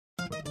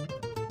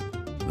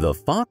The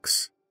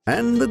Fox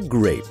and the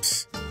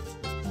Grapes.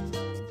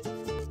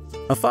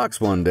 A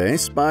fox one day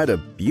spied a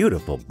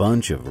beautiful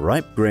bunch of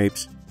ripe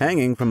grapes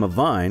hanging from a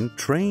vine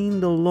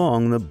trained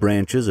along the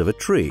branches of a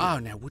tree. Oh,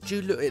 now would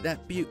you look at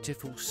that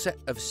beautiful set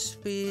of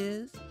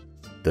spheres?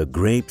 The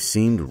grapes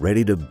seemed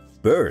ready to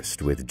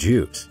burst with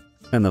juice,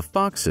 and the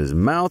fox's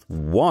mouth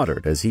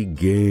watered as he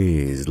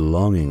gazed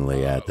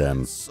longingly at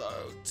them. So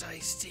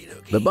tasty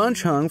looking. The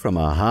bunch hung from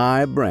a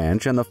high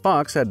branch, and the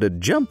fox had to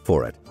jump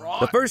for it.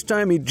 The first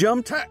time he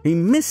jumped, he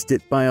missed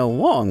it by a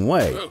long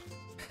way.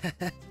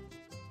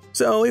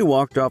 So he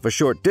walked off a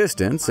short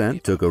distance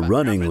and took a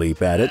running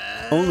leap at it,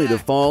 only to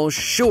fall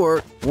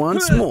short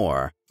once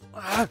more.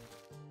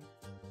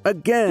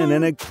 Again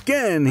and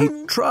again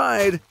he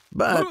tried,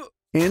 but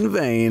in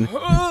vain.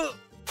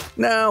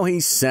 Now he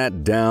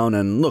sat down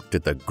and looked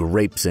at the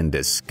grapes in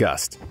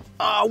disgust.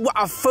 "Oh, what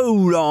a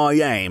fool I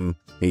am,"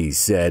 he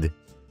said.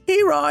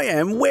 "Here I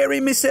am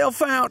wearing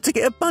myself out to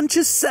get a bunch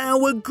of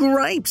sour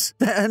grapes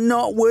that are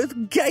not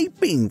worth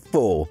gaping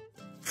for."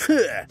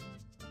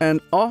 And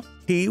off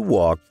he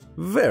walked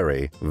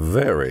very,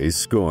 very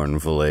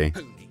scornfully.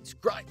 Who needs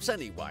grapes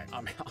anyway?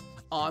 I mean,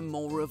 I'm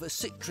more of a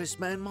citrus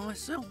man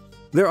myself.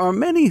 There are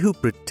many who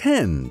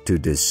pretend to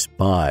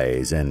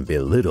despise and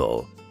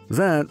belittle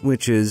that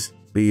which is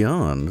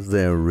beyond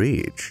their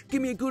reach.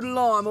 Give me a good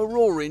lime or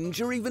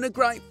orange or even a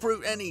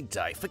grapefruit any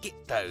day.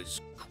 Forget those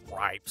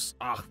grapes.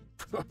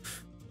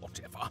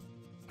 Whatever. I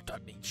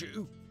don't need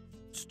you.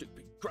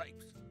 Stupid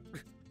grapes.